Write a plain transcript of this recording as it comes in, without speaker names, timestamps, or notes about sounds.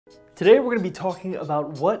Today we're going to be talking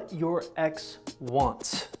about what your ex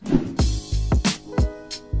wants.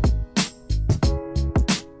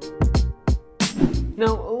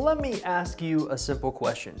 Now, let me ask you a simple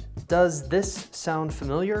question. Does this sound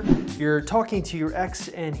familiar? You're talking to your ex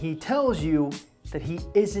and he tells you that he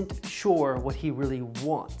isn't sure what he really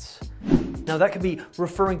wants. Now, that could be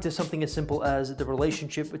referring to something as simple as the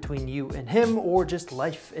relationship between you and him, or just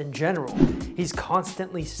life in general. He's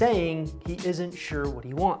constantly saying he isn't sure what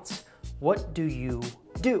he wants. What do you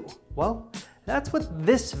do? Well, that's what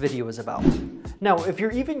this video is about. Now, if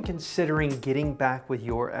you're even considering getting back with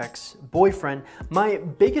your ex-boyfriend, my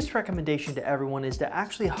biggest recommendation to everyone is to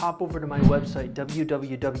actually hop over to my website,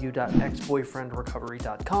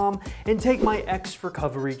 www.exboyfriendrecovery.com, and take my Ex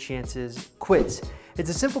Recovery Chances quiz. It's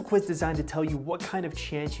a simple quiz designed to tell you what kind of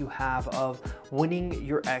chance you have of winning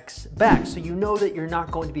your ex back, so you know that you're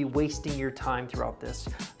not going to be wasting your time throughout this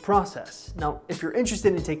process. Now, if you're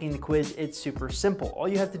interested in taking the quiz, it's super simple. All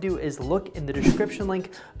you have to do is look in the description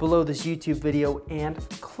link below this YouTube video and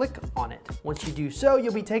click on it. Once you do so,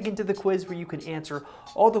 you'll be taken to the quiz where you can answer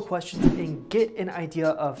all the questions and get an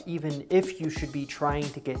idea of even if you should be trying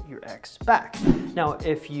to get your ex back. Now,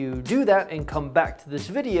 if you do that and come back to this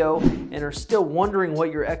video and are still wondering what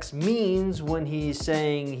your ex means when he's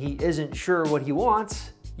saying he isn't sure what he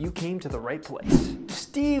wants, you came to the right place.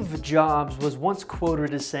 Steve Jobs was once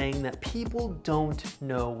quoted as saying that people don't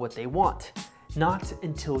know what they want, not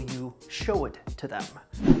until you show it to them.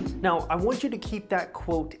 Now, I want you to keep that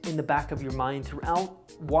quote in the back of your mind throughout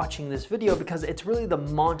watching this video, because it's really the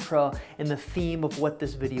mantra and the theme of what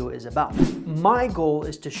this video is about. My goal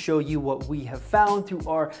is to show you what we have found through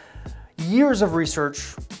our years of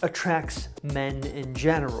research attracts men in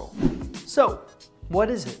general. So,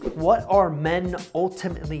 what is it? What are men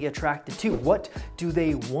ultimately attracted to? What do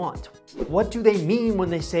they want? What do they mean when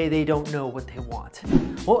they say they don't know what they want?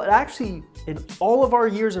 Well, it actually, in all of our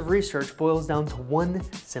years of research, boils down to one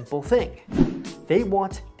simple thing. They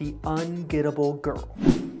want the ungettable girl.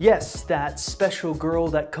 Yes, that special girl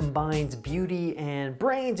that combines beauty and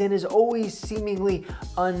brains and is always seemingly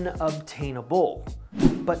unobtainable.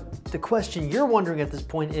 But the question you're wondering at this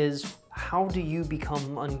point is, how do you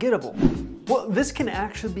become ungettable? Well, this can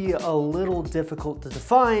actually be a little difficult to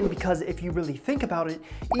define, because if you really think about it,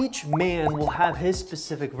 each man will have his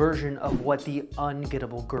specific version of what the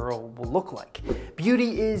ungettable girl will look like.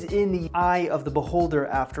 Beauty is in the eye of the beholder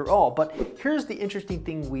after all, but here's the interesting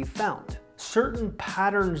thing we've found. Certain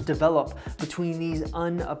patterns develop between these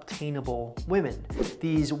unobtainable women.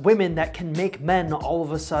 These women that can make men all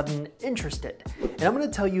of a sudden interested. And I'm going to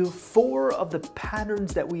tell you 4 of the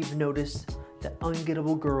patterns that we've noticed that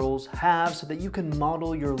ungettable girls have, so that you can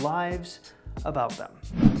model your lives about them.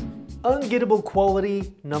 Ungettable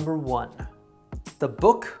quality number 1. The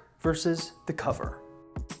book versus the cover.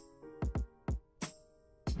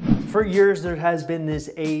 For years, there has been this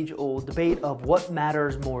age-old debate of what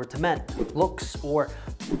matters more to men, looks or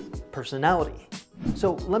personality.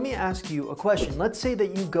 So let me ask you a question. Let's say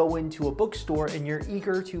that you go into a bookstore and you're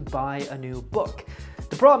eager to buy a new book.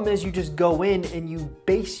 The problem is you just go in and you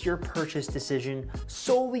base your purchase decision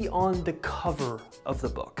solely on the cover of the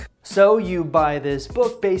book. So you buy this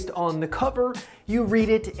book based on the cover, you read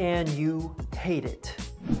it, and you hate it.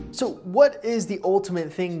 So what is the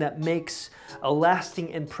ultimate thing that makes a lasting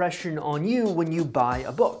impression on you when you buy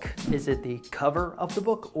a book? Is it the cover of the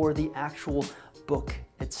book or the actual book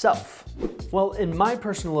itself? Well, in my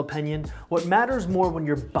personal opinion, what matters more when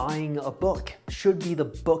you're buying a book should be the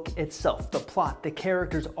book itself, the plot, the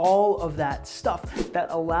characters, all of that stuff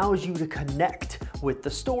that allows you to connect with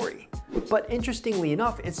the story. But interestingly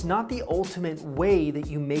enough, it's not the ultimate way that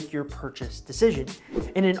you make your purchase decision.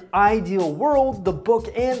 In an ideal world, the book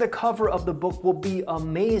and the cover of the book will be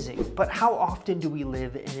amazing, but how often do we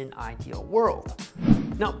live in an ideal world?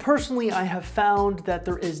 Now, personally, I have found that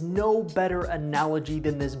there is no better analogy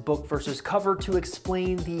than this book versus cover to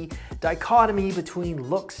explain the dichotomy between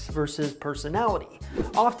looks versus personality.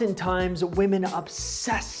 Oftentimes, women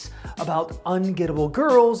obsess about ungettable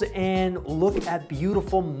girls and look at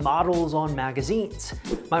beautiful models on magazines.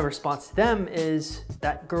 My response to them is,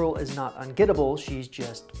 that girl is not ungettable, she's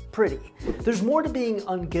just pretty. There's more to being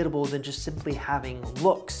ungettable than just simply having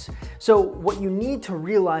looks. So what you need to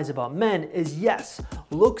realize about men is, yes,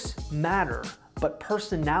 looks matter, but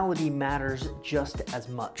personality matters just as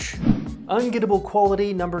much. Ungettable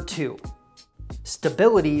quality number 2.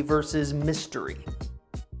 Stability versus mystery.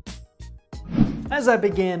 As I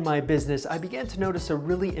began my business, I began to notice a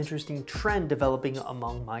really interesting trend developing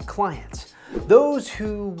among my clients. Those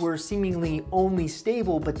who were seemingly only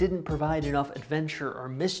stable but didn't provide enough adventure or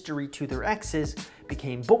mystery to their exes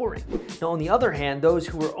became boring. Now, on the other hand, those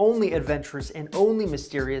who were only adventurous and only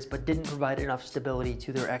mysterious but didn't provide enough stability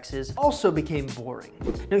to their exes also became boring.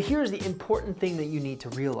 Now, here's the important thing that you need to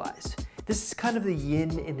realize. This is kind of the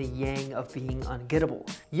yin and the yang of being ungettable.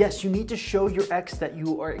 Yes, you need to show your ex that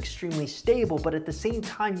you are extremely stable, but at the same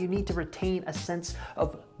time, you need to retain a sense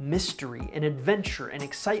of mystery and adventure and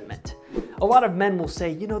excitement. A lot of men will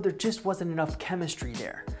say, you know, there just wasn't enough chemistry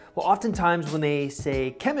there. Well, oftentimes when they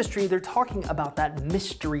say chemistry, they're talking about that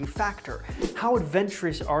mystery factor. How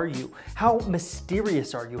adventurous are you? How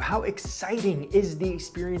mysterious are you? How exciting is the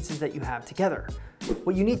experiences that you have together?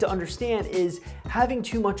 What you need to understand is having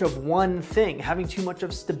too much of one thing, having too much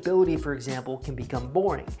of stability, for example, can become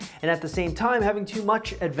boring. And at the same time, having too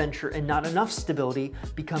much adventure and not enough stability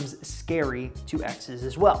becomes scary to exes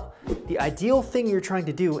as well. The ideal thing you're trying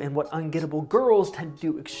to do, and what ungettable girls tend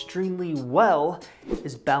to do extremely well,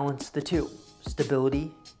 is balance the two,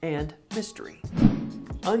 stability and mystery.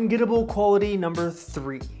 Ungettable quality number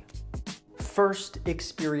 3, first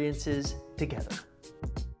experiences together.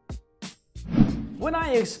 When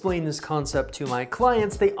I explain this concept to my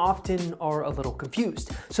clients, they often are a little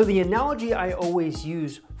confused. So the analogy I always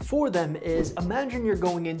use for them is, imagine you're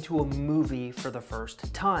going into a movie for the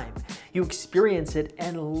first time. You experience it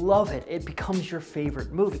and love it. It becomes your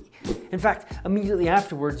favorite movie. In fact, immediately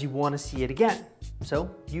afterwards, you want to see it again.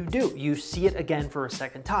 So you do. You see it again for a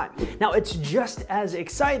second time. Now, it's just as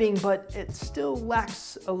exciting, but it still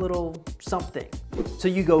lacks a little something. So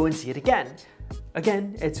you go and see it again.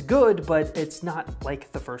 Again, it's good, but it's not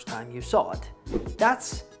like the first time you saw it.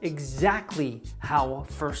 That's exactly how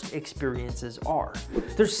first experiences are.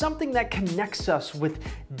 There's something that connects us with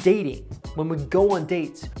dating. When we go on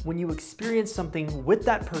dates, when you experience something with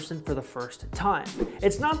that person for the first time.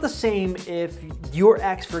 It's not the same if your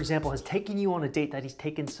ex, for example, has taken you on a date that he's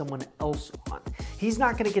taken someone else on. He's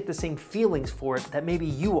not gonna get the same feelings for it that maybe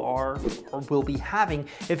you are or will be having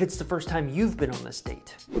if it's the first time you've been on this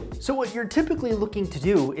date. So what you're typically looking to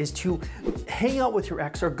do is to hang out with your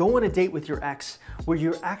ex or go on a date with your ex where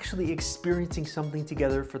you're actually experiencing something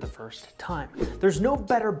together for the first time. There's no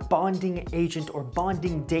better bonding agent or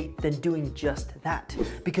bonding date than doing just that,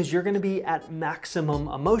 because you're gonna be at maximum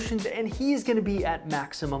emotions and he's gonna be at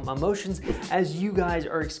maximum emotions as you guys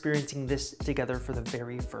are experiencing this together for the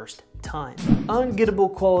very first time.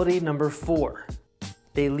 Ungettable quality number 4,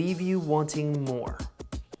 they leave you wanting more.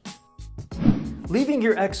 Leaving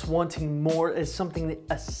your ex wanting more is something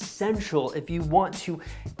essential if you want to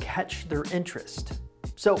catch their interest.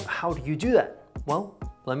 So how do you do that? Well,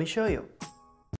 let me show you.